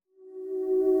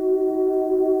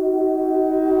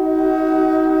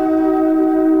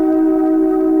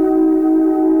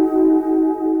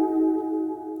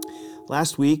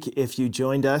Last week, if you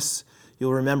joined us,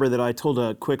 you'll remember that I told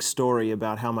a quick story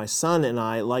about how my son and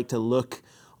I like to look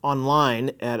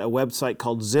online at a website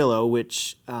called Zillow,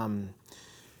 which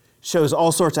shows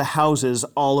all sorts of houses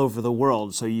all over the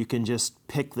world. So you can just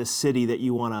pick the city that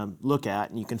you want to look at,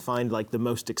 and you can find like the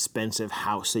most expensive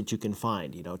house that you can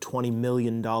find. You know, $20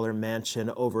 million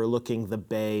mansion overlooking the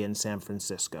bay in San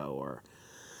Francisco, or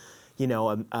you know,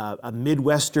 a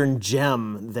Midwestern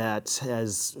gem that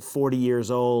is 40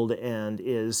 years old and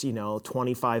is,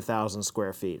 25,000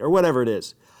 square feet, or whatever it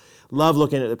is. Love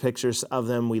looking at the pictures of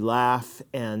them. We laugh,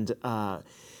 and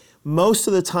most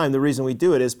of the time, the reason we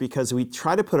do it is because we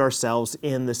try to put ourselves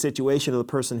in the situation of the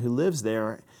person who lives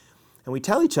there, and we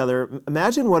tell each other,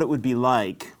 imagine what it would be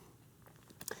like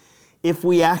if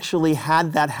we actually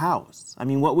had that house. I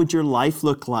mean, what would your life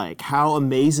look like? How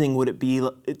amazing would it be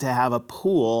to have a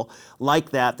pool like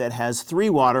that has 3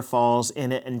 waterfalls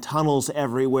in it and tunnels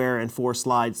everywhere and 4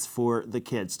 slides for the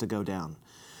kids to go down?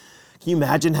 Can you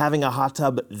imagine having a hot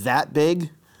tub that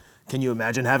big? Can you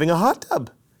imagine having a hot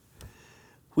tub?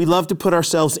 We love to put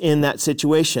ourselves in that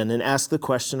situation and ask the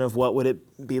question of what would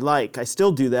it be like. I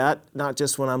still do that, not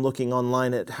just when I'm looking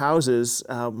online at houses.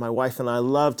 My wife and I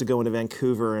love to go into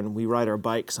Vancouver, and we ride our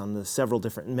bikes on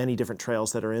the many different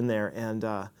trails that are in there.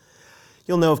 And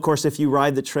you'll know, of course, if you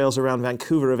ride the trails around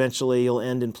Vancouver, eventually you'll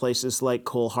end in places like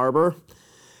Cole Harbour,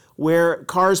 where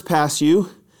cars pass you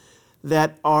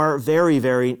that are very,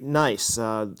 very nice.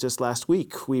 Just last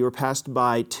week, we were passed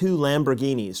by 2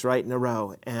 Lamborghinis right in a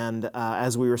row, and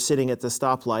as we were sitting at the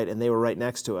stoplight and they were right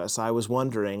next to us, I was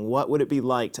wondering, what would it be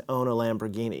like to own a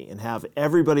Lamborghini and have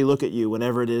everybody look at you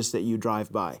whenever it is that you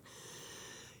drive by?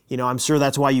 You know, I'm sure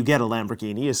that's why you get a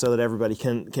Lamborghini, is so that everybody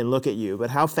can look at you.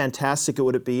 But how fantastic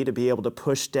would it be to be able to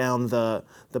push down the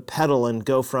pedal and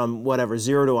go from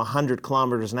 0 to 100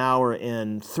 kilometers an hour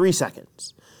in 3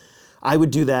 seconds? I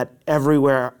would do that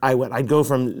everywhere I went. I'd go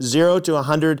from 0 to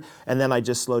 100, and then I'd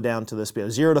just slow down to the speed.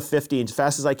 0 to 50 as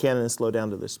fast as I can, and then slow down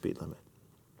to the speed limit.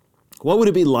 What would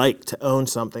it be like to own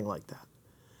something like that?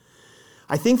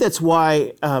 I think that's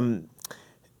why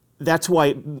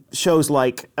shows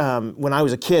like, when I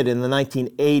was a kid in the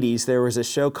 1980s, there was a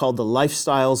show called The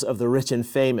Lifestyles of the Rich and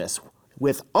Famous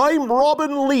with I'm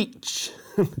Robin Leach.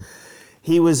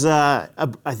 He was, I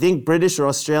think, British or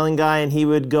Australian guy, and he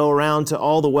would go around to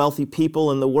all the wealthy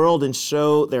people in the world and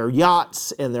show their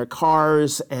yachts and their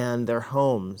cars and their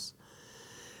homes,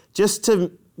 just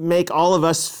to make all of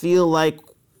us feel like,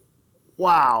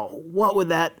 wow, what would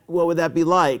that be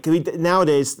like?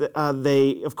 Nowadays,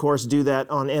 they, of course, do that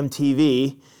on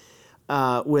MTV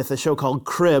with a show called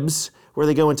Cribs, where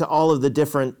they go into all of the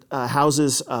different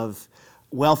houses of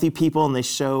wealthy people, and they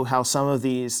show how some of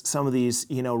these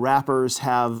rappers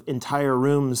have entire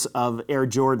rooms of Air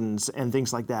Jordans and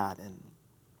things like that. And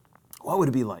what would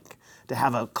it be like to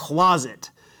have a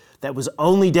closet that was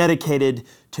only dedicated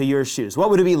to your shoes? What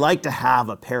would it be like to have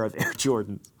a pair of Air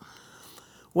Jordans?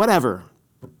 Whatever.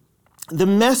 The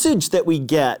message that we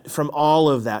get from all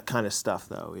of that kind of stuff,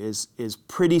 though, is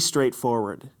pretty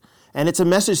straightforward. And it's a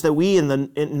message that we in the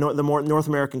North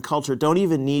American culture don't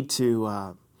even need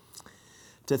to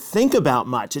think about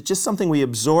much. It's just something we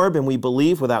absorb and we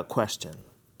believe without question.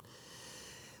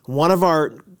 One of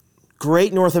our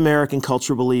great North American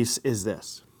cultural beliefs is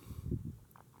this: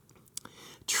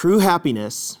 true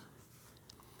happiness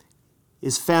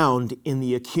is found in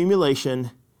the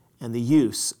accumulation and the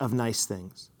use of nice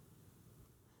things.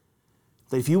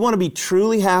 That if you want to be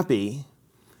truly happy,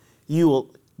 you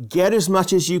will get as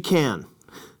much as you can,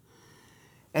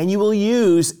 and you will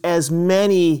use as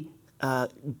many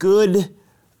good,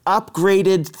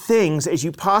 upgraded things as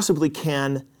you possibly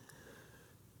can,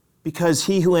 because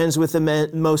he who ends with the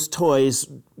most toys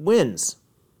wins.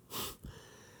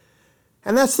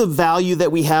 And that's the value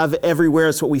that we have everywhere.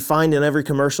 It's what we find in every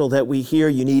commercial that we hear.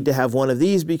 You need to have one of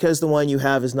these because the one you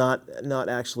have is not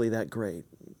actually that great.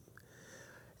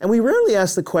 And we rarely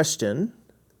ask the question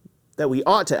that we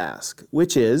ought to ask,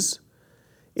 which is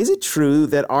it true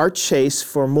that our chase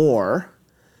for more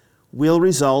will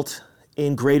result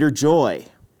in greater joy?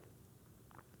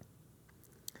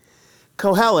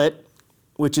 Kohelet,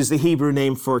 which is the Hebrew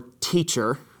name for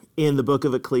teacher in the book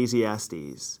of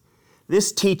Ecclesiastes,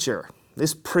 this teacher,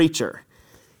 this preacher,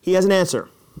 he has an answer.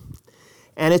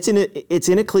 And it's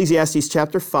in Ecclesiastes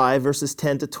chapter 5, verses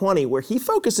 10 to 20, where he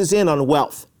focuses in on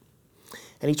wealth.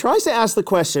 And he tries to ask the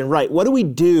question, right, what do we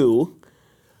do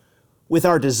with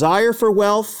our desire for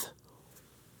wealth?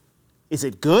 Is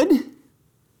it good?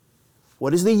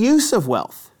 What is the use of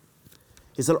wealth?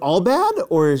 Is it all bad,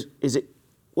 or is it,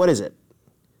 what is it?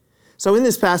 So in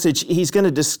this passage, he's going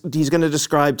to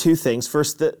describe two things.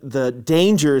 First, the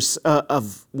dangers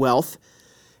of wealth,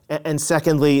 and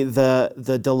secondly,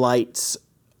 the delights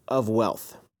of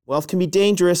wealth. Wealth can be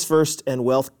dangerous first, and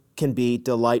wealth can be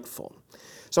delightful.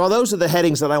 So those are the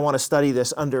headings that I want to study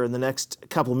this under in the next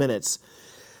couple minutes.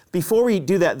 Before we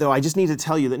do that, though, I just need to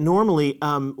tell you that normally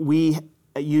we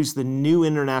use the New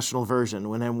International Version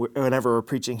whenever we're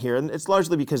preaching here, and it's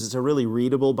largely because it's a really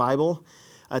readable Bible.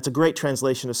 It's a great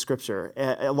translation of Scripture,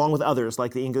 along with others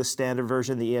like the English Standard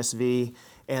Version, the ESV,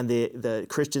 and the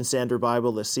Christian Standard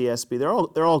Bible, the CSB.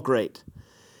 They're all great.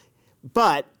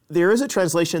 But there is a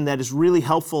translation that is really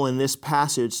helpful in this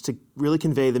passage to really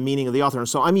convey the meaning of the author. And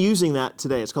so I'm using that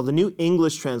today. It's called the New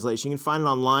English Translation. You can find it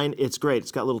online. It's great.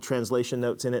 It's got little translation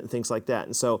notes in it and things like that.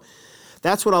 And so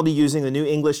that's what I'll be using, the New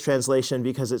English Translation,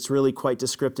 because it's really quite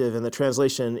descriptive, and the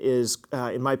translation is,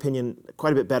 in my opinion,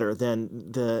 quite a bit better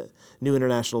than the New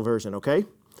International Version, okay?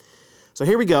 So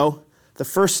here we go. The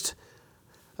first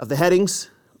of the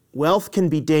headings, wealth can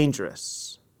be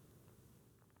dangerous.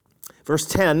 Verse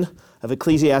 10 of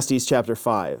Ecclesiastes chapter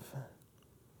 5.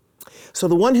 So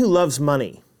the one who loves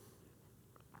money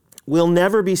will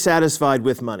never be satisfied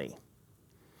with money.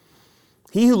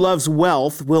 He who loves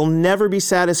wealth will never be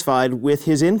satisfied with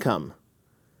his income.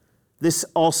 This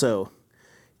also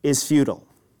is futile.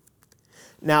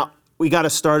 Now, we got to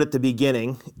start at the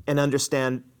beginning and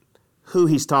understand who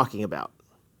he's talking about.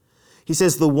 He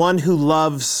says the one who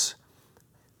loves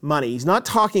money. He's not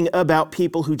talking about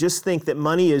people who just think that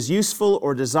money is useful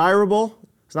or desirable.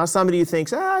 It's not somebody who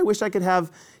thinks, I wish I could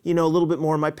have, a little bit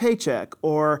more in my paycheck,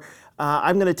 or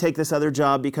I'm going to take this other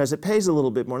job because it pays a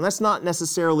little bit more. And that's not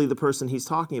necessarily the person he's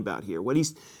talking about here.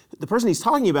 The person he's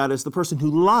talking about is the person who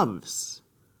loves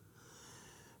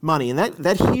money. And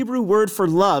that Hebrew word for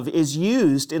love is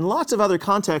used in lots of other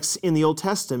contexts in the Old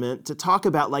Testament to talk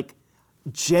about like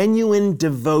genuine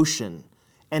devotion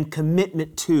and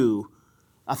commitment to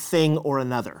a thing or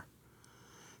another.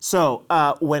 So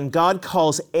when God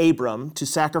calls Abram to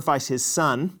sacrifice his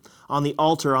son on the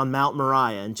altar on Mount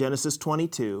Moriah in Genesis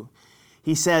 22,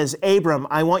 he says, Abram,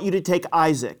 I want you to take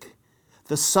Isaac,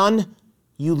 the son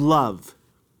you love,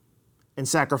 and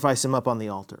sacrifice him up on the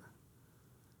altar.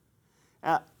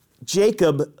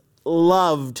 Jacob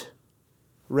loved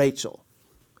Rachel.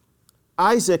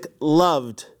 Isaac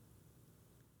loved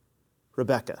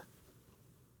Rebekah.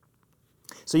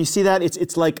 So you see that?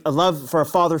 It's like a love for a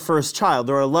father for his child,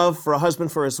 or a love for a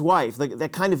husband for his wife, like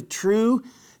that kind of true,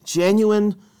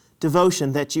 genuine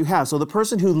devotion that you have. So the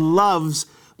person who loves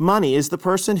money is the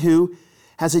person who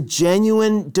has a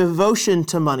genuine devotion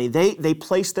to money. They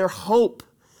place their hope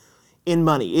in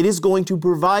money. It is going to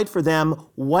provide for them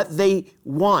what they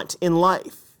want in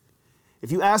life.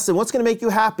 If you ask them, what's going to make you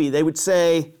happy? They would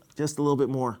say, just a little bit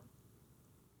more.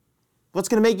 What's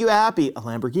going to make you happy? A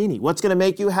Lamborghini. What's going to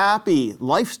make you happy?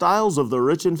 Lifestyles of the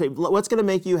rich and famous. What's going to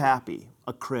make you happy?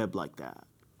 A crib like that.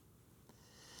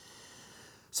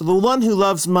 So the one who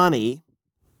loves money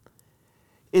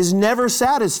is never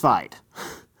satisfied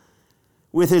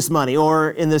with his money,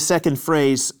 or in the second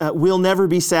phrase, will never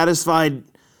be satisfied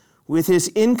with his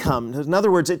income. In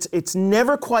other words, it's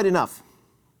never quite enough.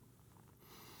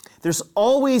 There's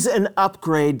always an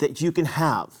upgrade that you can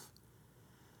have.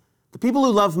 The people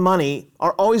who love money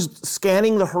are always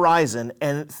scanning the horizon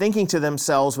and thinking to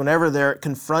themselves whenever they're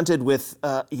confronted with,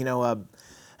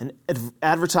 an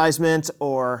advertisement,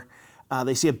 or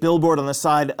they see a billboard on the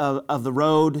side of the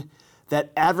road that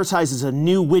advertises a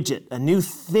new widget, a new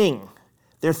thing.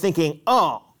 They're thinking,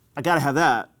 oh, I got to have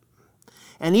that.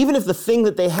 And even if the thing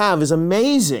that they have is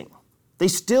amazing, they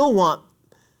still want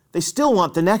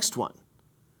the next one.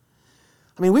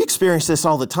 I mean, we experience this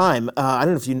all the time. I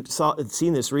don't know if you've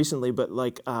seen this recently, but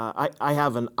I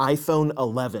have an iPhone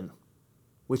 11,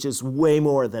 which is way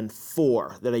more than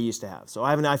 4 that I used to have. So I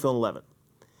have an iPhone 11.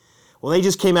 Well, they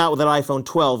just came out with an iPhone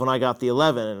 12 when I got the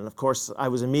 11, and of course I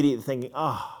was immediately thinking,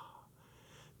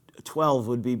 12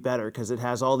 would be better because it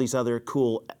has all these other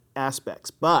cool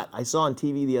aspects. But I saw on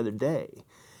TV the other day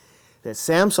that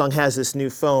Samsung has this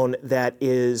new phone that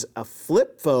is a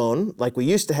flip phone like we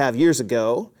used to have years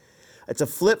ago. It's a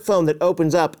flip phone that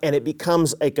opens up and it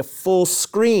becomes like a full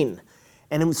screen.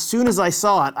 And as soon as I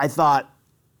saw it, I thought,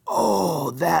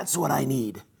 oh, that's what I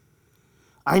need.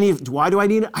 Why do I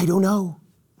need it? I don't know.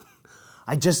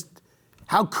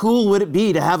 How cool would it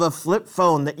be to have a flip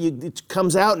phone that it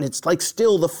comes out and it's like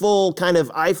still the full kind of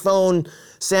iPhone,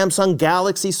 Samsung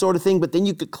Galaxy sort of thing, but then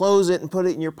you could close it and put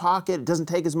it in your pocket. It doesn't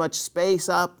take as much space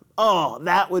up. Oh,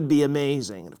 that would be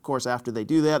amazing. And of course, after they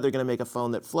do that, they're going to make a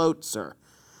phone that floats or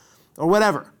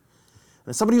whatever.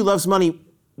 And somebody who loves money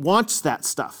wants that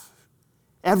stuff.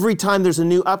 Every time there's a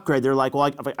new upgrade, they're like,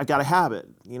 well, I got to have it.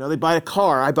 They buy a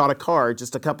car. I bought a car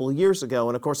just a couple of years ago,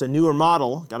 and of course, a newer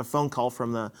model. Got a phone call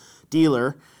from the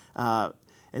dealer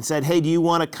and said, hey, do you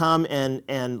want to come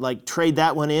and like trade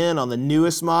that one in on the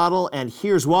newest model? And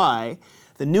here's why.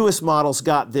 The newest model's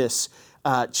got this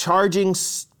charging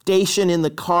station in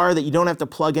the car that you don't have to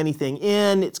plug anything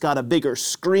in. It's got a bigger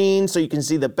screen so you can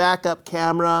see the backup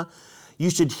camera.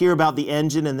 You should hear about the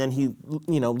engine. And then he,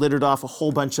 littered off a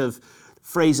whole bunch of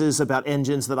phrases about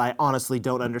engines that I honestly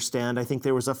don't understand. I think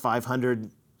there was a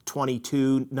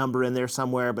 522 number in there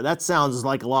somewhere, but that sounds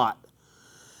like a lot.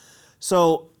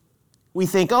 So we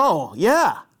think, oh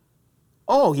yeah.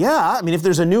 I mean, if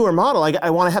there's a newer model, I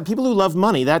want to have people who love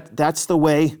money. That's the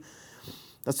way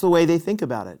they think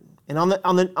about it. And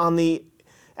on the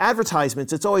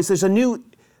advertisements, it's always this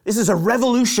is a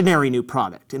revolutionary new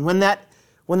product. And when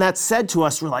that's said to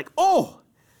us, we're like, oh,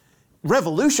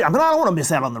 revolution. I mean, I don't want to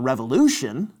miss out on the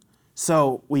revolution.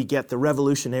 So we get the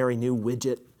revolutionary new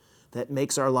widget that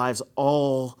makes our lives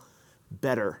all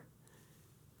better,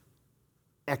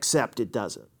 except it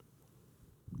doesn't.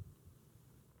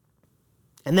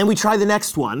 And then we try the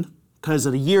next one, because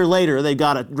a year later, they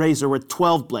got a razor with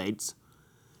 12 blades.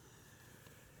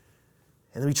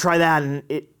 And then we try that, and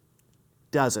it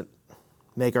doesn't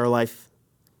make our life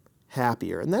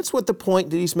happier. And that's what the point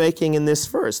that he's making in this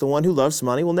verse. The one who loves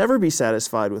money will never be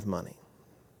satisfied with money.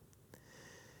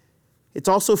 It's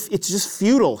just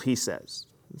futile, he says.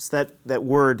 It's that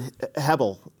word,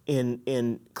 hebel,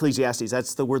 in Ecclesiastes.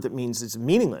 That's the word that means it's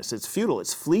meaningless. It's futile.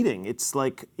 It's fleeting. It's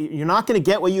like you're not going to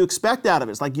get what you expect out of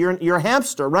it. It's like you're a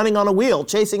hamster running on a wheel,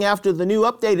 chasing after the new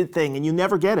updated thing, and you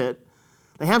never get it.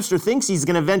 The hamster thinks he's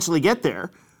going to eventually get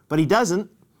there, but he doesn't.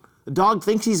 The dog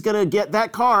thinks he's going to get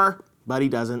that car, but he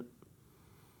doesn't.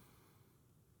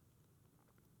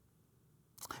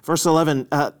 Verse 11,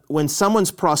 when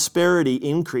someone's prosperity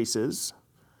increases,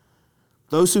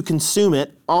 those who consume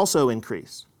it also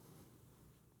increase.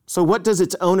 So what does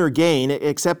its owner gain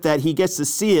except that he gets to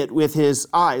see it with his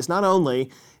eyes? Not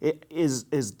only is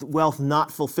wealth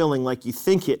not fulfilling like you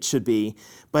think it should be,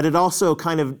 but it also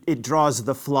it draws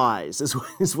the flies,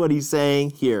 is what he's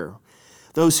saying here.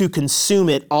 Those who consume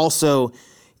it also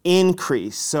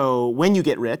increase. So when you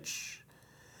get rich,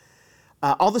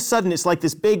 all of a sudden it's like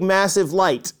this big, massive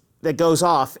light that goes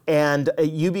off, and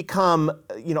you become,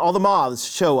 all the moths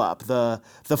show up. The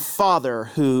father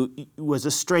who was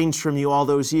estranged from you all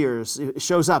those years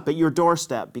shows up at your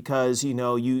doorstep because,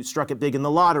 you struck it big in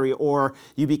the lottery, or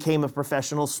you became a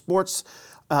professional sports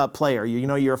player.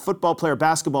 You're a football player,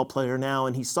 basketball player now,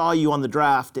 and he saw you on the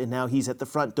draft, and now he's at the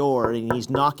front door, and he's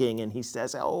knocking, and he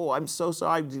says, oh, I'm so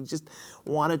sorry, I just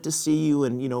wanted to see you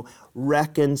and,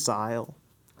 reconcile.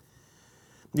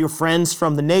 Your friends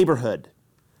from the neighborhood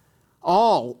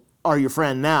all are your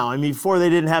friend now. I mean, before they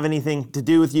didn't have anything to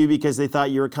do with you because they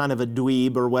thought you were kind of a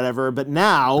dweeb or whatever, but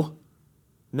now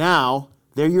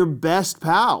they're your best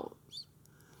pals.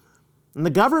 And the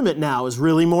government now is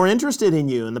really more interested in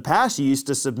you. In the past, you used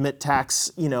to submit tax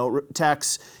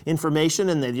information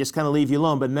and they just kind of leave you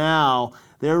alone, but now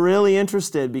they're really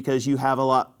interested because you have a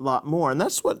lot more. And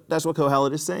that's what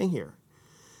Kohelet is saying here.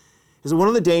 Is that one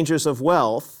of the dangers of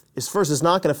wealth is, first, it's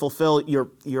not going to fulfill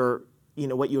your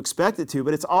what you expect it to,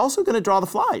 but it's also going to draw the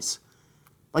flies.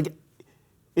 Like,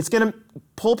 it's going to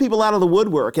pull people out of the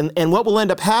woodwork. And what will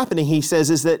end up happening, he says,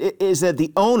 is that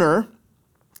the owner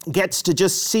gets to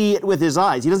just see it with his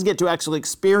eyes. He doesn't get to actually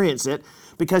experience it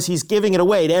because he's giving it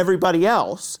away to everybody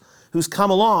else who's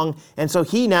come along. And so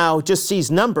he now just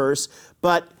sees numbers,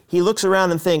 but he looks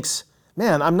around and thinks,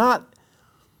 man,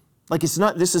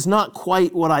 this is not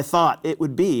quite what I thought it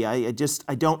would be. I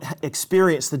don't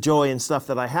experience the joy and stuff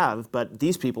that I have, but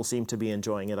these people seem to be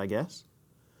enjoying it, I guess.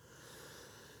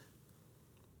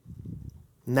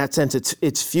 In that sense,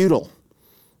 it's futile.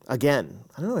 Again,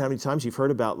 I don't know how many times you've heard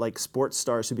about like sports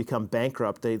stars who become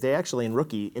bankrupt. They actually in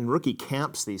rookie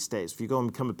camps these days. If you go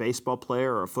and become a baseball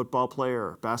player or a football player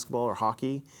or basketball or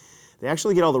hockey, they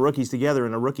actually get all the rookies together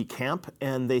in a rookie camp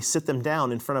and they sit them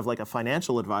down in front of like a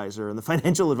financial advisor. And the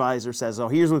financial advisor says, oh,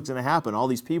 here's what's going to happen. All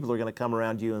these people are going to come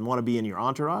around you and want to be in your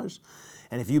entourage.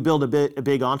 And if you build a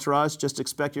big entourage, just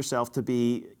expect yourself to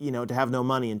be, to have no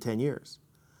money in 10 years.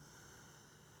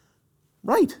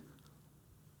 Right.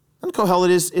 And Kohelet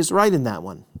is right in that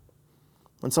one.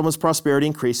 When someone's prosperity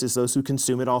increases, those who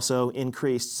consume it also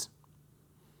increase.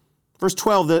 Verse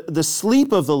 12, the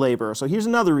sleep of the laborer. So here's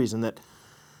another reason that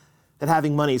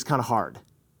having money is kind of hard.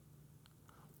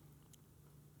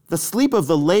 The sleep of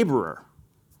the laborer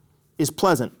is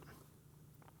pleasant,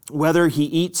 whether he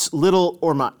eats little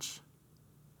or much.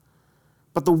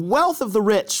 But the wealth of the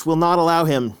rich will not allow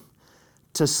him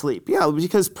to sleep? Yeah,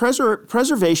 because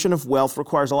preservation of wealth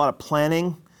requires a lot of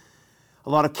planning, a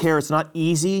lot of care. It's not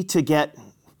easy to get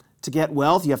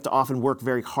wealth. You have to often work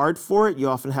very hard for it. You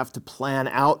often have to plan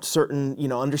out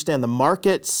certain, understand the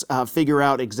markets, figure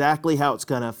out exactly how it's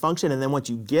going to function. And then once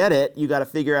you get it, you got to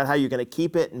figure out how you're going to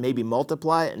keep it and maybe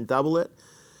multiply it and double it.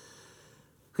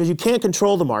 Because you can't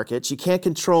control the markets. You can't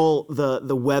control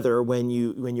the weather when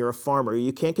you're a farmer.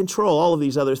 You can't control all of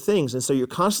these other things. And so you're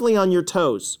constantly on your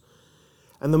toes.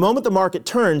 And the moment the market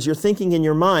turns, you're thinking in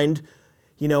your mind,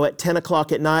 at 10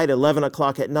 o'clock at night, 11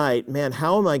 o'clock at night, man,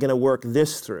 how am I going to work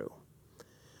this through?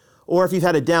 Or if you've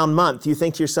had a down month, you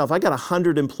think to yourself, I got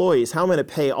 100 employees. How am I going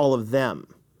to pay all of them?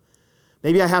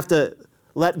 Maybe I have to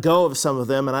let go of some of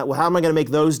them, and how am I going to make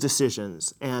those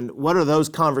decisions? And what are those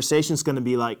conversations going to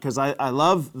be like? Because I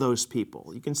love those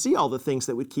people. You can see all the things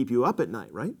that would keep you up at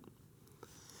night, right?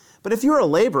 But if you're a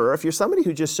laborer, if you're somebody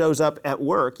who just shows up at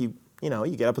work, you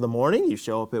get up in the morning, you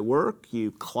show up at work,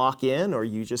 you clock in, or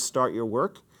you just start your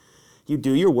work. You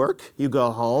do your work, you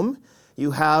go home,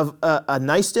 you have a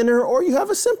nice dinner, or you have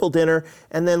a simple dinner,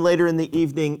 and then later in the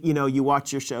evening, you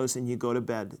watch your shows and you go to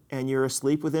bed, and you're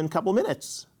asleep within a couple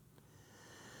minutes.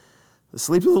 The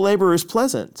sleep of the laborer is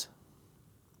pleasant,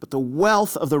 but the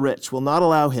wealth of the rich will not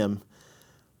allow him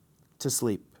to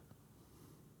sleep.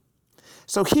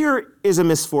 So here is a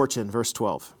misfortune, verse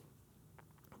 12.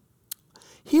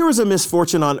 Here is a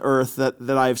misfortune on earth that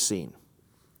I've seen.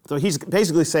 So he's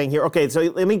basically saying here, okay, so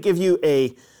let me give you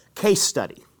a case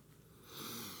study.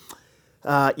 You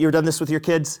ever done this with your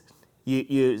kids?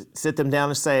 You sit them down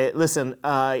and say, listen,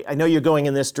 I know you're going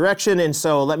in this direction, and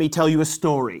so let me tell you a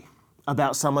story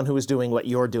about someone who is doing what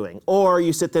you're doing. Or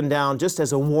you sit them down just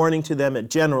as a warning to them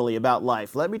generally about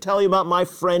life. Let me tell you about my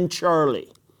friend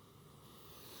Charlie.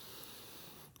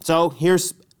 So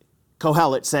here's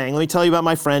Kohelet saying, let me tell you about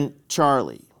my friend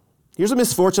Charlie. Here's a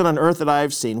misfortune on earth that I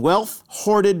have seen. Wealth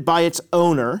hoarded by its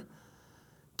owner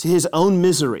to his own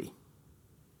misery.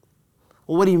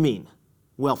 Well, what do you mean?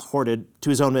 Wealth hoarded to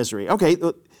his own misery. Okay,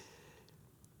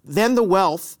 then the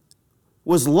wealth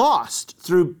was lost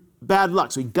through bad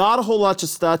luck. So he got a whole lot of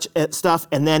stuff,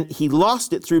 and then he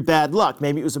lost it through bad luck.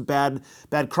 Maybe it was a bad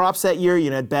crops that year,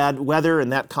 had bad weather. In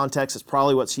that context, is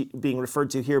probably what's being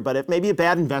referred to here. But it may be a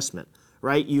bad investment,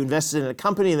 right? You invested in a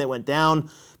company that went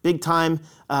down big time.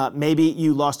 Maybe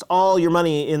you lost all your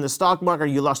money in the stock market, or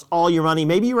you lost all your money.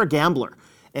 Maybe you were a gambler,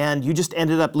 and you just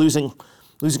ended up losing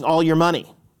all your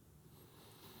money.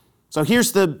 So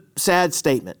here's the sad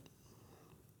statement.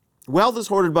 Wealth is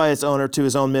hoarded by its owner to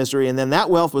his own misery, and then that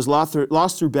wealth was lost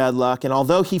through bad luck. And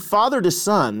although he fathered a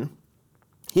son,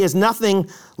 he has nothing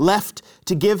left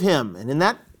to give him. And in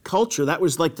that culture, that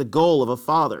was like the goal of a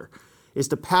father, is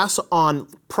to pass on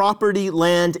property,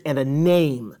 land, and a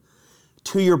name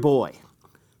to your boy,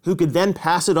 who could then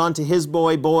pass it on to his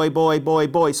boy,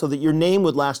 so that your name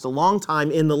would last a long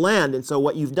time in the land. And so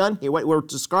what you've done here, what we're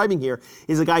describing here,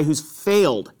 is a guy who's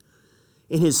failed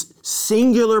in his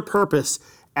singular purpose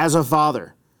as a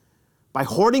father by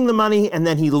hoarding the money, and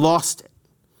then he lost it.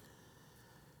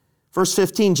 Verse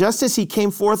 15, just as he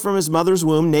came forth from his mother's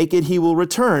womb, naked he will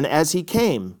return as he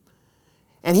came.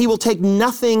 And he will take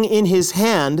nothing in his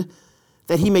hand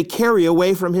that he may carry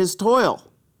away from his toil.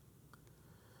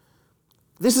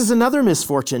 This is another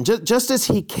misfortune. Just as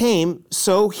he came,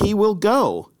 so he will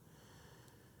go.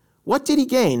 What did he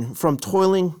gain from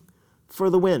toiling for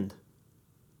the wind?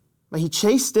 He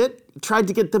chased it, tried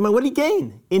to get the money. What did he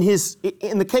gain in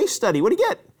the case study? What did he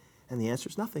get? And the answer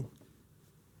is nothing.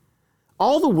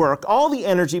 All the work, all the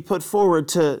energy put forward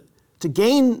to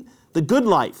gain the good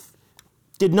life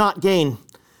did not gain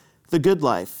the good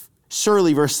life.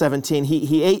 Surely, verse 17,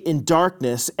 he ate in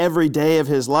darkness every day of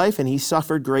his life, and he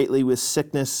suffered greatly with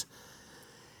sickness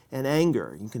and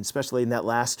anger. You can, especially in that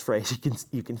last phrase,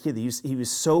 you can hear that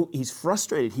he's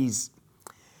frustrated.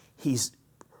 He's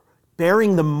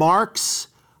bearing the marks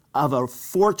of a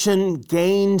fortune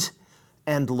gained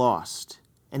and lost.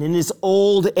 And in his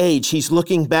old age, he's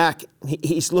looking back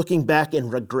in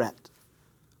regret.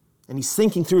 And he's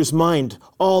thinking through his mind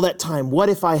all that time, what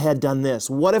if I had done this?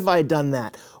 What if I had done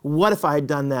that? What if I had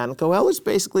done that? And Kohelet's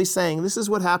basically saying, this is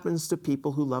what happens to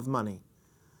people who love money.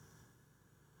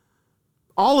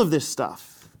 All of this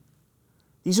stuff,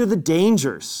 these are the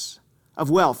dangers of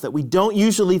wealth that we don't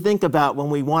usually think about when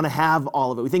we want to have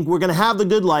all of it. We think we're going to have the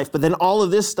good life, but then all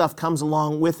of this stuff comes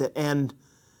along with it, and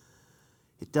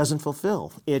it doesn't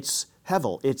fulfill. It's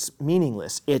hevel. It's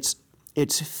meaningless. It's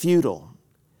futile.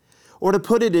 Or to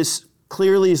put it as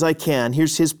clearly as I can,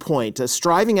 here's his point.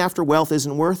 Striving after wealth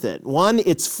isn't worth it. One,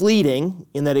 it's fleeting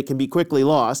in that it can be quickly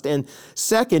lost. And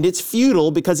second, it's futile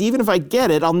because even if I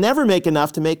get it, I'll never make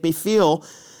enough to make me feel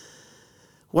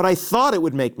what I thought it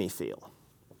would make me feel.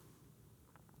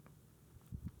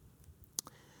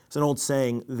 It's an old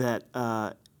saying that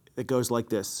it goes like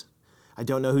this. I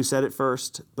don't know who said it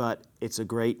first, but it's a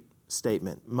great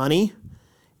statement. Money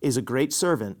is a great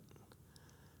servant,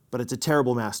 but it's a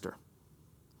terrible master.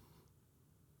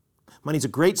 Money's a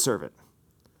great servant,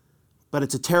 but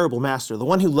it's a terrible master. The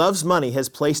one who loves money has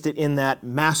placed it in that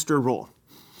master role.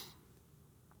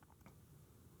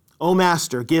 Oh,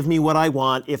 master, give me what I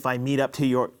want if I meet up to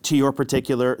your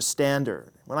particular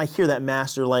standard. When I hear that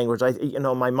master language,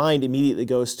 my mind immediately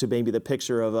goes to maybe the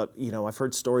picture of I've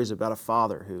heard stories about a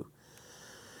father who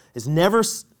is never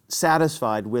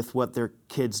satisfied with what their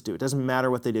kids do. It doesn't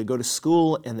matter what they do. Go to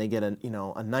school and they get a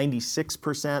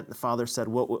 96%. The father said,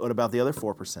 what about the other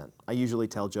 4%? I usually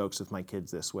tell jokes with my kids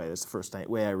this way. That's the first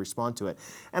way I respond to it.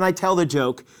 And I tell the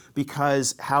joke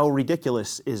because how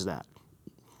ridiculous is that?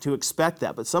 To expect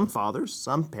that. But some fathers,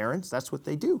 some parents, that's what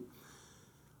they do.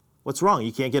 What's wrong?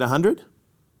 You can't get 100? Can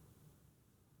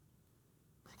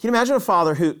you imagine a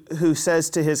father who says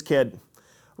to his kid,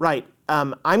 right,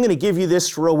 I'm going to give you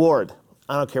this reward.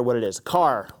 I don't care what it is, a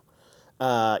car,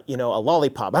 a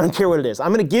lollipop. I don't care what it is.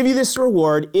 I'm going to give you this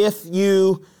reward if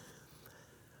you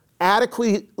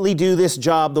adequately do this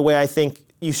job the way I think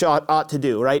you ought to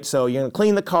do, right? So you're going to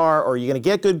clean the car, or you're going to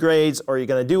get good grades, or you're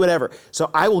going to do whatever.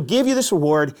 So I will give you this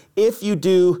reward if you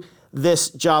do this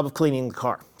job of cleaning the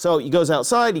car. So he goes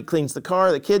outside, he cleans the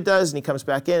car, the kid does, and he comes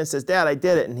back in and says, Dad, I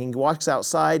did it. And he walks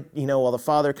outside, while the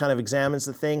father kind of examines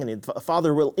the thing, and the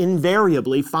father will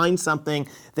invariably find something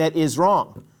that is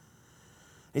wrong.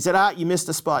 He said, you missed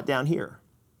a spot down here.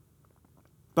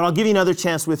 But I'll give you another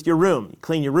chance with your room. You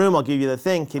clean your room, I'll give you the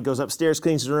thing. Kid goes upstairs,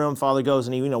 cleans his room, father goes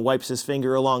and he wipes his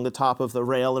finger along the top of the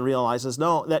rail and realizes,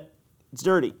 no, that it's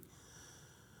dirty.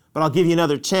 But I'll give you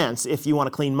another chance if you want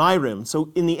to clean my room.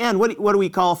 So in the end, what do we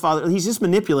call a father? He's just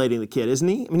manipulating the kid, isn't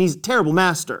he? I mean, he's a terrible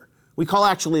master. We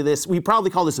probably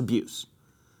call this abuse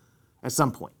at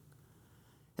some point.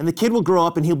 And the kid will grow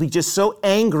up and he'll be just so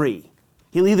angry.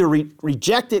 He'll either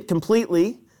reject it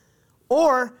completely,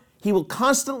 or he will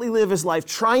constantly live his life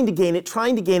trying to gain it,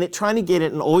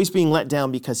 and always being let down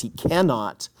because he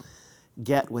cannot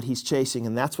get what he's chasing.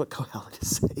 And that's what Kohelet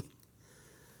is saying.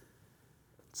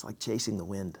 It's like chasing the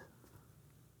wind.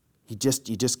 You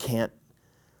just can't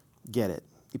get it.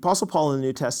 The Apostle Paul in the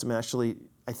New Testament actually,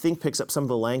 I think, picks up some of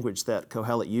the language that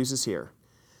Kohelet uses here.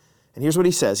 And here's what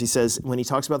he says. He says, when he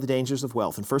talks about the dangers of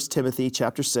wealth, in 1 Timothy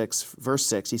chapter 6, verse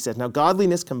 6, he said, Now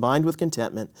godliness combined with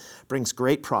contentment brings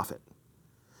great profit.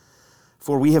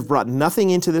 For we have brought nothing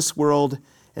into this world,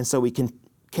 and so we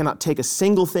cannot take a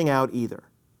single thing out either.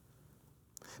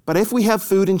 But if we have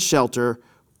food and shelter,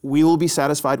 we will be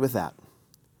satisfied with that.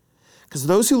 Because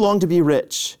those who long to be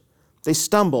rich, they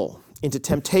stumble into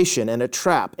temptation and a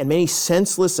trap and many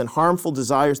senseless and harmful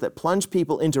desires that plunge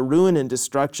people into ruin and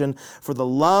destruction. For the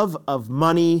love of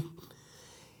money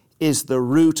is the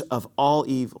root of all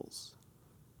evils.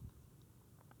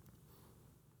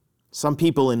 Some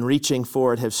people in reaching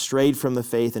for it have strayed from the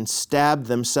faith and stabbed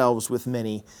themselves with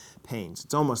many pains.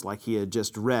 It's almost like he had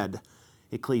just read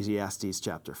Ecclesiastes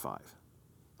chapter 5.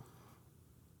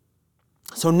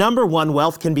 So number one,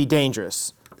 wealth can be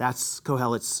dangerous. That's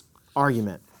Kohelet's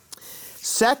argument.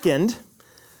 Second,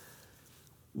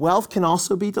 wealth can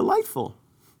also be delightful.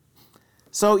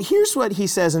 So here's what he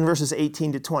says in verses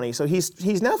 18 to 20. So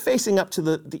he's now facing up to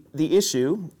the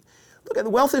issue. Look, the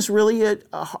wealth is really,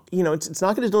 it's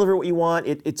not going to deliver what you want.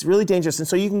 It's really dangerous. And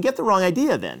so you can get the wrong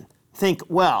idea then. Think,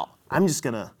 well, I'm just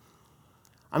going to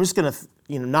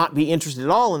not be interested at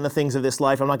all in the things of this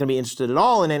life. I'm not going to be interested at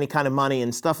all in any kind of money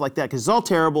and stuff like that because it's all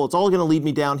terrible. It's all going to lead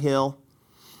me downhill.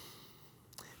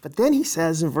 But then he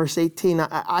says in verse 18,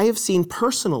 I have seen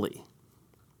personally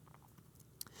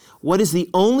what is the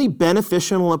only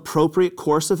beneficial and appropriate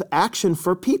course of action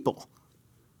for people.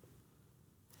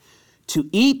 To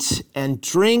eat and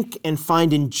drink and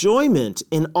find enjoyment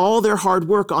in all their hard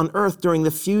work on earth during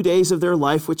the few days of their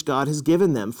life which God has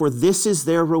given them, for this is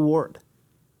their reward.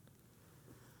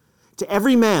 To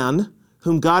every man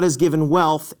whom God has given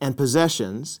wealth and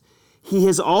possessions, he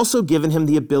has also given him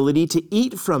the ability to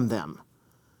eat from them,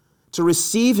 to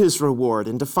receive his reward,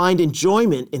 and to find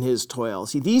enjoyment in his toil.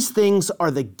 See, these things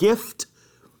are the gift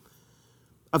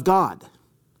of God.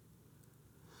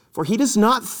 For he does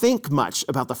not think much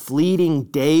about the fleeting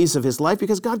days of his life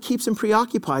because God keeps him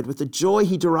preoccupied with the joy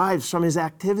he derives from his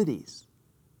activities.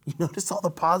 You notice all the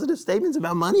positive statements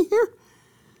about money here?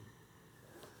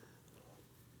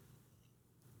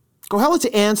 Kohelet's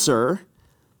answer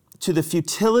to the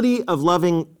futility of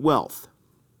loving wealth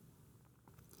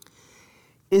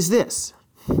is this.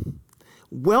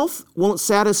 Wealth won't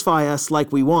satisfy us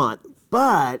like we want,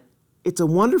 but it's a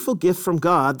wonderful gift from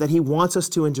God that he wants us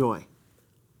to enjoy.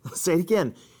 I'll say it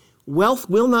again. Wealth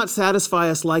will not satisfy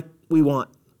us like we want.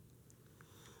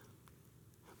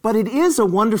 But it is a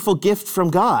wonderful gift from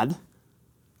God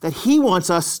that he wants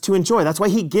us to enjoy. That's why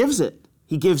he gives it.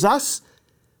 He gives us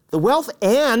the wealth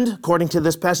and, according to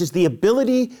this passage, the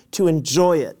ability to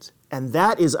enjoy it. And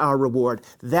that is our reward.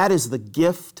 That is the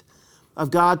gift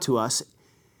of God to us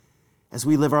as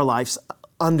we live our lives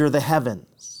under the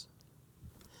heavens.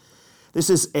 This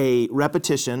is a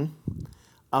repetition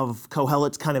of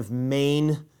Kohelet's kind of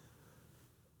main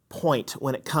point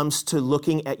when it comes to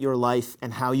looking at your life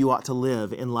and how you ought to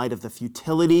live in light of the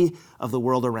futility of the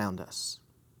world around us.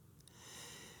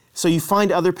 So you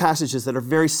find other passages that are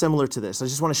very similar to this. I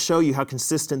just want to show you how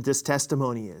consistent this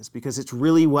testimony is, because it's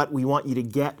really what we want you to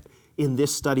get in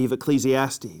this study of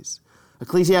Ecclesiastes.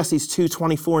 Ecclesiastes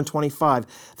 2:24 and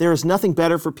 25. There is nothing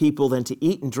better for people than to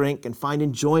eat and drink and find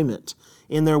enjoyment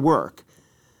in their work.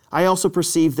 I also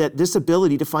perceive that this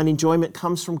ability to find enjoyment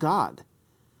comes from God.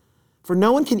 For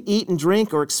no one can eat and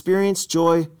drink or experience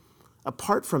joy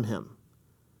apart from him.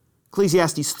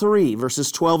 Ecclesiastes 3,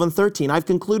 verses 12 and 13. I've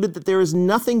concluded that there is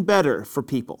nothing better for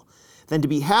people than to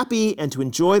be happy and to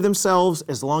enjoy themselves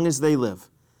as long as they live.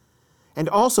 And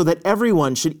also that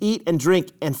everyone should eat and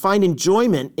drink and find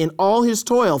enjoyment in all his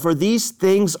toil, for these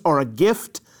things are a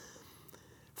gift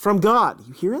from God.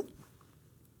 You hear it?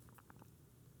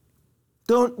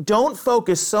 Don't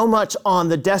focus so much on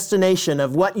the destination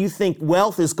of what you think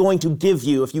wealth is going to give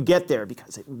you if you get there,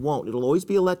 because it won't. It'll always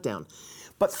be a letdown.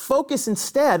 But focus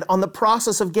instead on the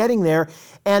process of getting there,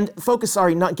 and focus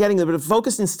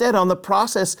instead on the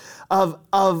process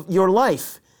of your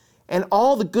life and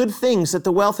all the good things that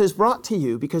the wealth has brought to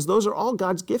you, because those are all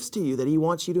God's gifts to you that he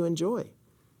wants you to enjoy.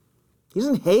 He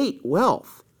doesn't hate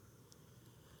wealth.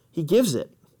 He gives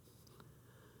it.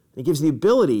 He gives the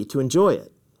ability to enjoy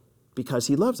it because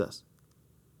he loves us,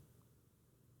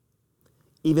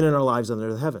 even in our lives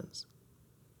under the heavens.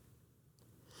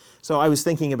 So I was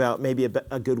thinking about maybe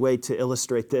a good way to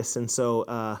illustrate this, and so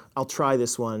I'll try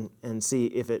this one and see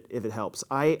if it helps.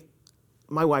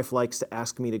 My wife likes to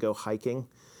ask me to go hiking.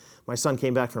 My son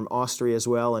came back from Austria as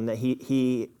well, and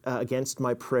he against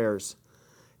my prayers,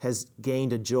 has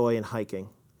gained a joy in hiking.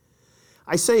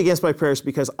 I say against my prayers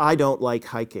because I don't like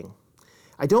hiking.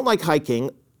 I don't like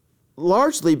hiking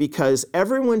largely because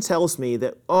everyone tells me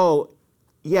that, oh,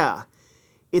 yeah,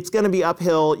 it's going to be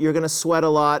uphill, you're going to sweat a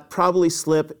lot, probably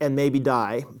slip, and maybe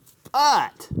die.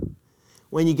 But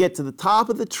when you get to the top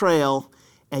of the trail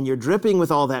and you're dripping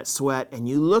with all that sweat and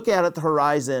you look out at the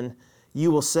horizon,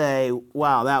 you will say,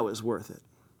 wow, that was worth it.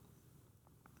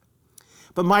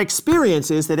 But my experience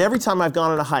is that every time I've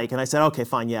gone on a hike and I said, okay,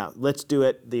 fine, yeah, let's do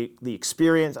it, the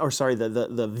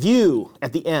view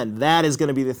at the end, that is going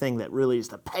to be the thing that really is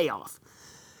the payoff.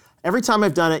 Every time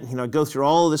I've done it, I go through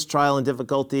all of this trial and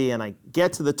difficulty, and I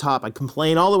get to the top, I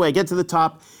complain all the way, I get to the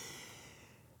top,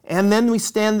 and then we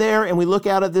stand there and we look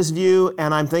out at this view,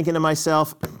 and I'm thinking to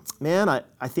myself, man,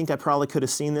 I think I probably could have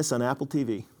seen this on Apple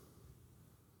TV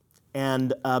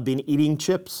and been eating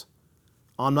chips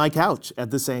on my couch at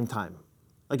the same time.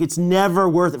 Like, it's never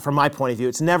worth it from my point of view.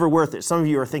 It's never worth it. Some of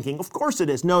you are thinking, of course it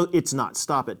is. No, it's not.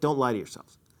 Stop it. Don't lie to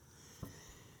yourselves.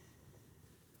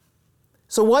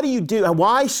 So what do you do?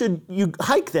 Why should you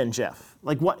hike then, Jeff?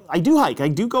 I do hike. I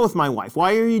do go with my wife.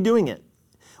 Why are you doing it?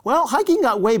 Well, hiking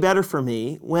got way better for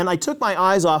me when I took my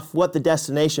eyes off what the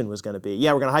destination was going to be.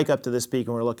 Yeah, we're going to hike up to this peak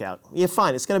and we're going to look out. Yeah,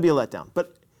 fine. It's going to be a letdown.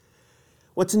 But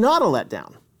what's not a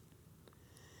letdown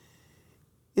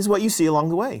is what you see along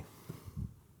the way.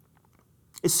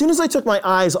 As soon as I took my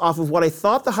eyes off of what I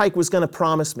thought the hike was going to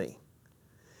promise me,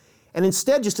 and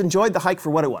instead just enjoyed the hike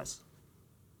for what it was,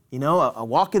 a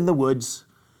walk in the woods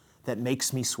that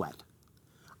makes me sweat,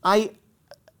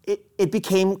 it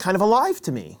became kind of alive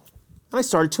to me. And I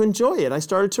started to enjoy it. I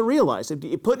started to realize,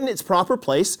 put in its proper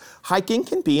place, hiking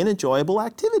can be an enjoyable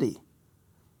activity.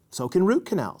 So can root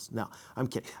canals. No, I'm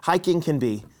kidding. Hiking can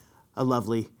be a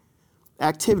lovely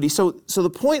activity. So the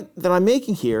point that I'm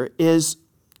making here is,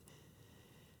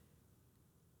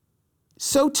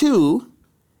 so too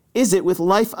is it with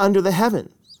life under the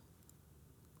heavens.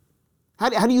 How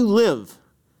do you live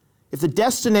if the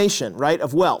destination, right,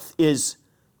 of wealth is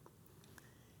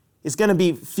going to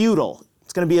be futile?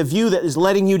 It's going to be a view that is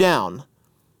letting you down.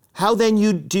 How then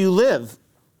do you live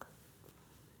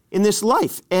in this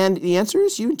life? And the answer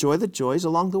is you enjoy the joys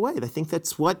along the way. I think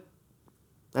that's what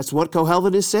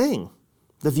Kohelet is saying.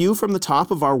 The view from the top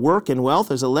of our work and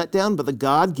wealth is a letdown, but the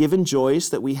God-given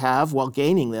joys that we have while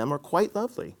gaining them are quite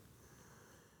lovely.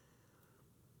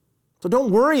 So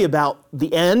don't worry about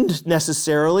the end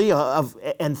necessarily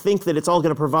and think that it's all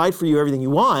going to provide for you everything you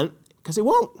want, because it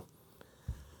won't.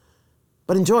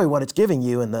 But enjoy what it's giving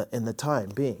you in the time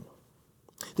being.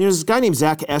 There's this guy named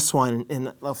Zach Eswine,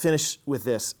 and I'll finish with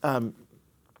this.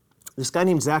 This guy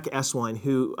named Zach Eswine,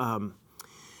 who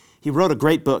he wrote a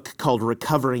great book called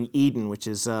Recovering Eden, which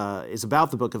is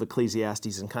about the book of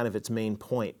Ecclesiastes and kind of its main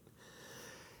point.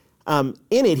 In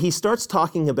it, he starts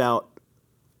talking about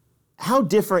how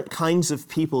different kinds of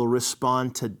people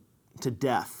respond to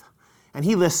death. And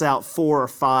he lists out 4 or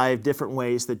 5 different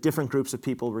ways that different groups of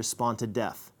people respond to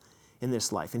death in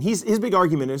this life. And his big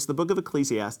argument is the book of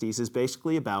Ecclesiastes is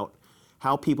basically about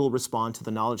how people respond to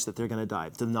the knowledge that they're going to die,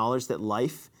 the knowledge that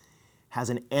life has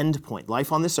an end point.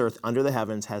 Life on this earth, under the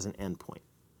heavens, has an end point.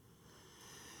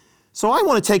 So I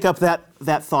want to take up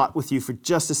that thought with you for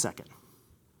just a second.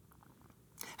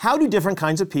 How do different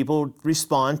kinds of people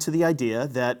respond to the idea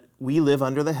that we live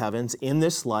under the heavens in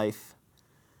this life?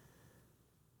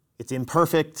 It's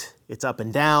imperfect, it's up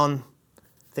and down,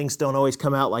 things don't always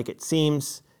come out like it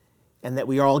seems, and that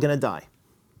we are all going to die.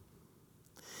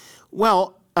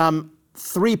 Well,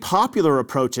 3 popular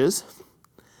approaches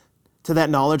to that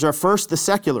knowledge are, first, the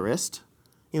secularist,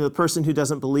 the person who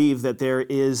doesn't believe that there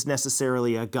is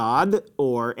necessarily a God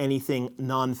or anything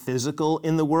non-physical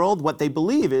in the world. What they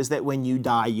believe is that when you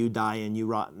die and you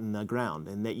rot in the ground,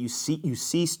 and that you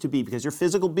cease to be. Because your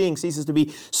physical being ceases to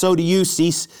be, so do you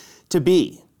cease to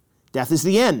be. Death is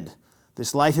the end.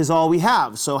 This life is all we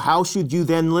have. So how should you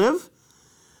then live?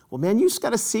 Well, man, you just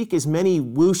got to seek as many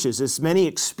whooshes, as many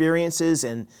experiences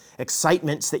and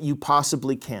excitements that you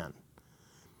possibly can.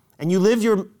 And you live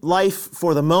your life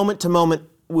for the moment-to-moment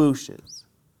whooshes,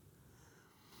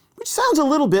 which sounds a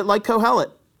little bit like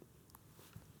Kohelet.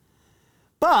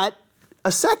 But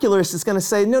a secularist is going to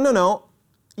say, no,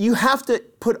 you have to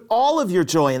put all of your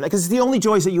joy in that, because it's the only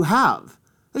joys that you have.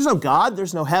 There's no God,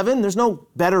 there's no heaven, there's no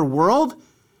better world.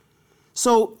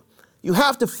 So you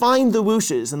have to find the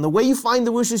whooshes, and the way you find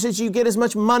the whooshes is you get as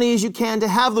much money as you can to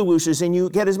have the whooshes, and you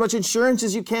get as much insurance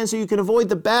as you can so you can avoid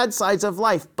the bad sides of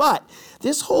life. But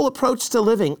this whole approach to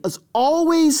living is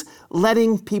always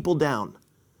letting people down.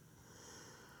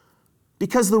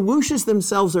 Because the whooshes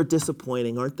themselves are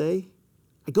disappointing, aren't they?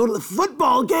 I go to the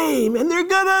football game and they're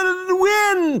gonna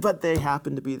win, but they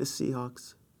happen to be the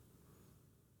Seahawks.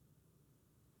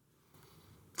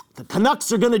 The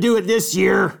Canucks are gonna do it this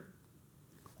year.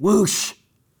 Whoosh.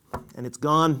 And it's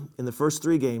gone in the first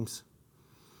 3 games.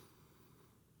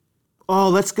 Oh,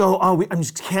 let's go. I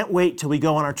just can't wait till we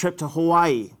go on our trip to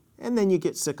Hawaii. And then you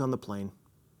get sick on the plane.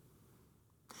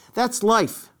 That's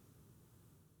life.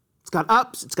 It's got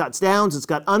ups, it's got downs, it's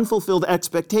got unfulfilled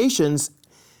expectations.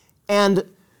 And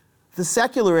the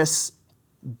secularist's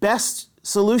best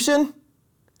solution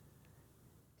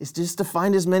is just to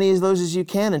find as many of those as you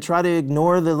can and try to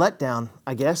ignore the letdown,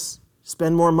 I guess.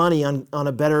 Spend more money on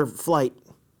a better flight.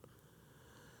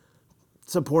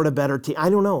 Support a better team. I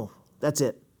don't know. That's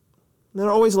it. They're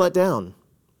always let down.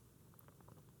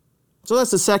 So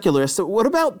that's the secularist. So what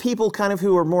about people kind of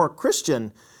who are more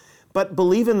Christian, but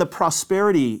believe in the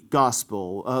prosperity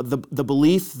gospel, the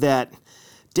belief that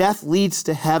death leads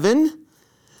to heaven,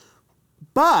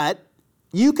 but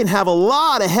you can have a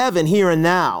lot of heaven here and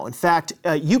now. In fact,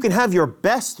 you can have your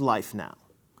best life now.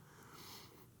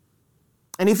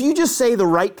 And if you just say the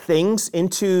right things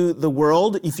into the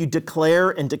world, if you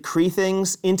declare and decree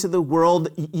things into the world,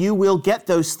 you will get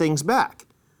those things back.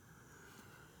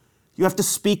 You have to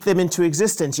speak them into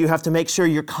existence. You have to make sure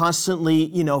you're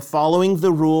constantly, following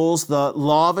the rules, the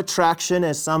law of attraction,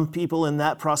 as some people in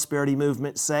that prosperity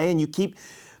movement say, and you keep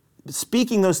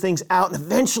speaking those things out, and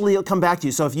eventually it'll come back to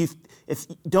you. So if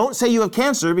don't say you have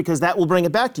cancer, because that will bring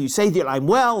it back to you. Say that I'm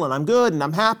well and I'm good and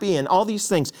I'm happy and all these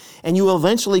things, and you will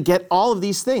eventually get all of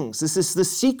these things. This is the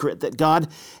secret that God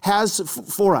has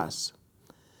for us.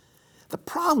 The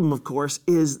problem, of course,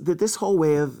 is that this whole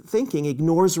way of thinking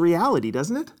ignores reality,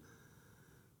 doesn't it?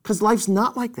 Because life's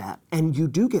not like that, and you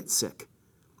do get sick,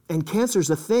 and cancer's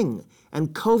a thing,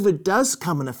 and COVID does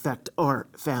come and affect our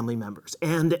family members,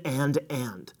 and.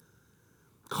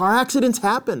 Car accidents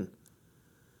happen.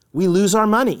 We lose our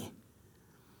money.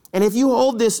 And if you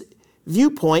hold this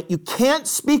viewpoint, you can't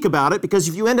speak about it, because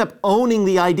if you end up owning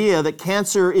the idea that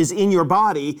cancer is in your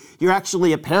body, you're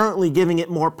actually apparently giving it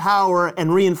more power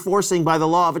and reinforcing by the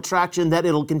law of attraction that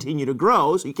it'll continue to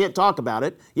grow. So you can't talk about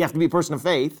it. You have to be a person of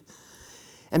faith.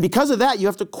 And because of that, you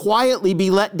have to quietly be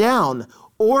let down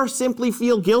or simply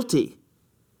feel guilty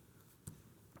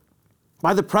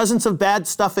by the presence of bad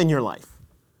stuff in your life.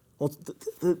 Well,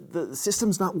 the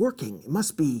system's not working. It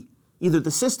must be either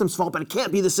the system's fault, but it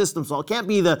can't be the system's fault. It can't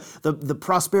be the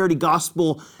prosperity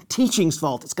gospel teaching's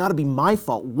fault. It's got to be my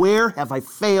fault. Where have I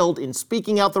failed in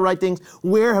speaking out the right things?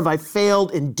 Where have I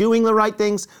failed in doing the right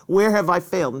things? Where have I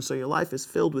failed? And so your life is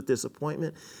filled with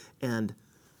disappointment and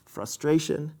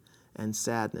frustration and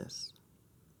sadness.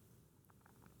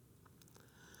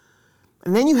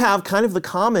 And then you have kind of the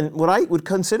common, what I would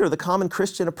consider the common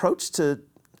Christian approach to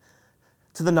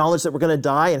the knowledge that we're going to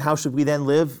die, and how should we then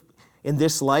live in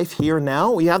this life here and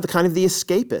now. We have the kind of the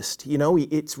escapist.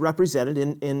 It's represented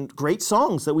in great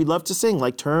songs that we love to sing,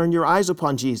 like "Turn your eyes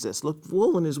upon Jesus, look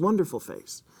full in his wonderful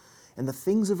face, and the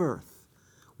things of earth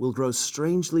will grow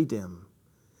strangely dim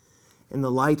in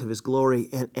the light of his glory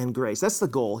and grace." That's the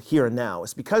goal here and now.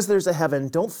 It's because there's a heaven.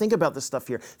 Don't think about the stuff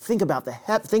here. Think about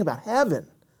heaven.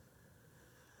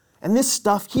 And this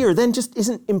stuff here then just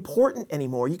isn't important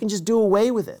anymore. You can just do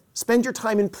away with it. Spend your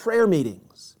time in prayer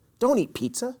meetings. Don't eat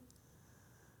pizza.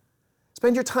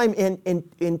 Spend your time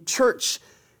in church,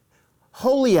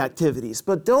 holy activities,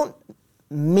 but don't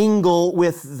mingle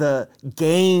with the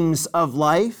games of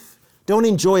life. Don't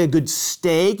enjoy a good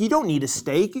steak. You don't need a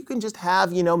steak. You can just have,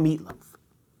 meatloaf.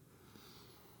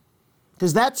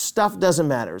 Because that stuff doesn't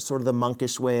matter. It's sort of the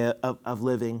monkish way of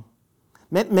living.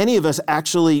 Many of us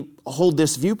actually hold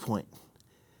this viewpoint.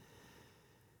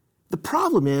 The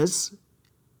problem is,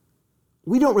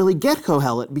 we don't really get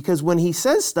Kohelet, because when he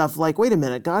says stuff like, wait a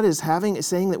minute, God is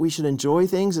saying that we should enjoy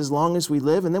things as long as we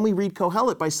live, and then we read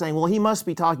Kohelet by saying, well, he must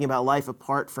be talking about life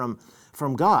apart from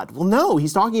God. Well, no,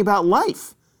 he's talking about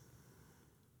life.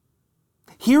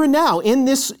 Here and now, in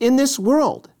this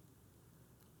world.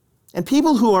 And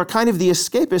people who are kind of the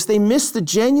escapists, they miss the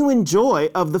genuine joy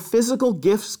of the physical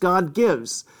gifts God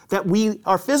gives. That we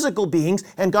are physical beings,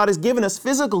 and God has given us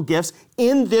physical gifts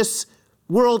in this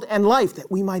world and life, that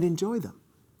we might enjoy them.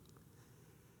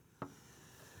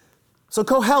 So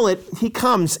Kohelet, he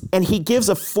comes and he gives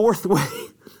a fourth way.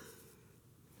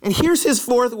 And here's his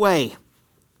fourth way.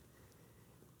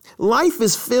 Life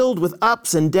is filled with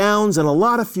ups and downs and a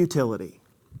lot of futility.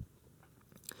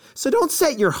 So don't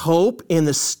set your hope in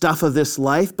the stuff of this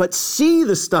life, but see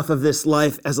the stuff of this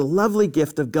life as a lovely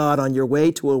gift of God on your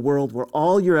way to a world where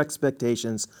all your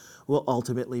expectations will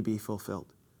ultimately be fulfilled.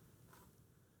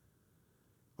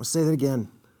 I'll say that again.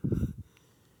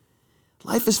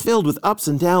 Life is filled with ups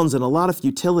and downs and a lot of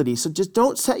futility, so just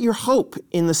don't set your hope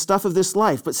in the stuff of this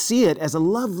life, but see it as a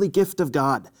lovely gift of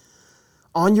God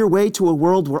on your way to a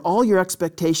world where all your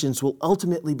expectations will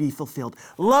ultimately be fulfilled.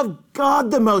 Love God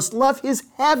the most. Love his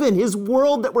heaven, his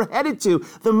world that we're headed to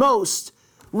the most.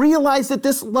 Realize that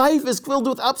this life is filled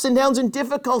with ups and downs and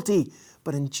difficulty,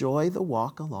 but enjoy the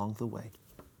walk along the way.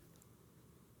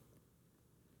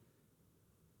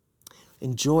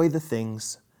 Enjoy the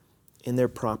things in their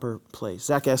proper place.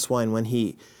 Zach Eswine, when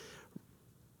he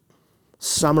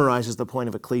summarizes the point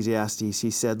of Ecclesiastes, he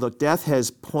said, look, death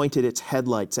has pointed its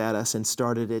headlights at us and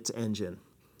started its engine.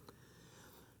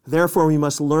 Therefore, we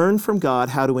must learn from God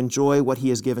how to enjoy what he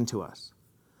has given to us,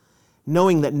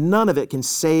 knowing that none of it can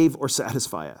save or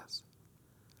satisfy us.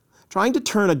 Trying to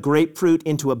turn a grapefruit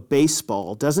into a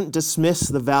baseball doesn't dismiss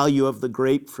the value of the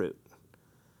grapefruit,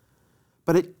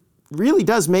 but it really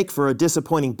does make for a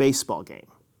disappointing baseball game.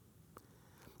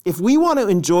 If we want to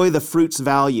enjoy the fruit's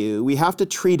value, we have to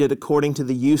treat it according to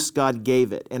the use God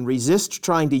gave it and resist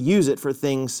trying to use it for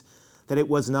things that it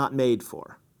was not made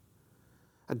for.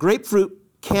 A grapefruit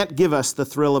can't give us the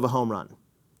thrill of a home run,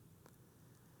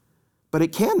 but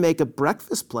it can make a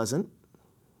breakfast pleasant.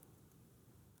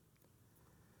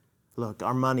 Look,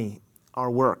 our money,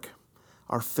 our work,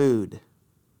 our food,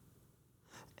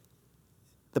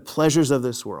 the pleasures of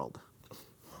this world,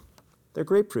 they're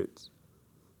grapefruits.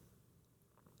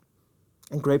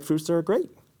 And grapefruits are great.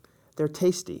 They're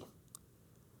tasty.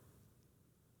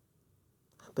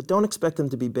 But don't expect them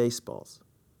to be baseballs.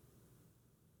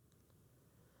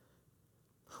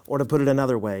 Or to put it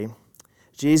another way,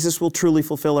 Jesus will truly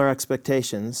fulfill our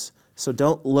expectations, so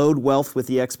don't load wealth with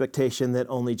the expectation that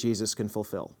only Jesus can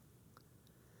fulfill.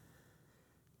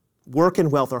 Work and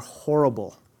wealth are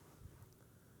horrible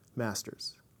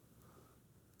masters,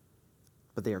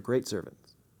 but they are great servants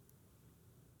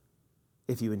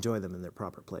if you enjoy them in their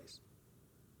proper place.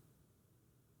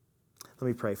 Let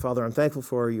me pray. Father, I'm thankful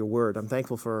for your word. I'm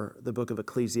thankful for the book of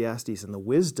Ecclesiastes and the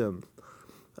wisdom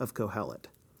of Kohelet.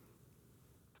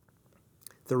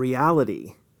 The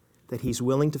reality that he's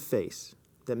willing to face,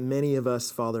 that many of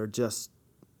us, Father, just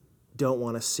don't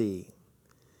want to see.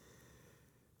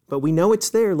 But we know it's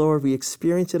there, Lord. We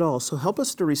experience it all. So help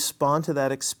us to respond to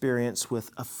that experience with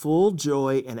a full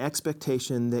joy and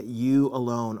expectation that you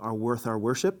alone are worth our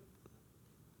worship.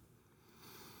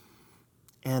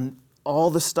 And all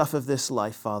the stuff of this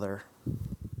life, Father,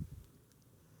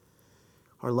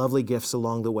 are lovely gifts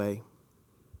along the way.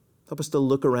 Help us to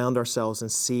look around ourselves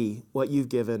and see what you've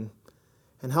given,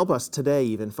 and help us today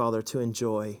even, Father, to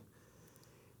enjoy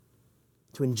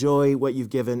what you've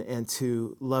given and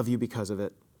to love you because of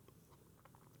it.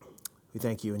 We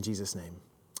thank you in Jesus' name.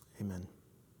 Amen.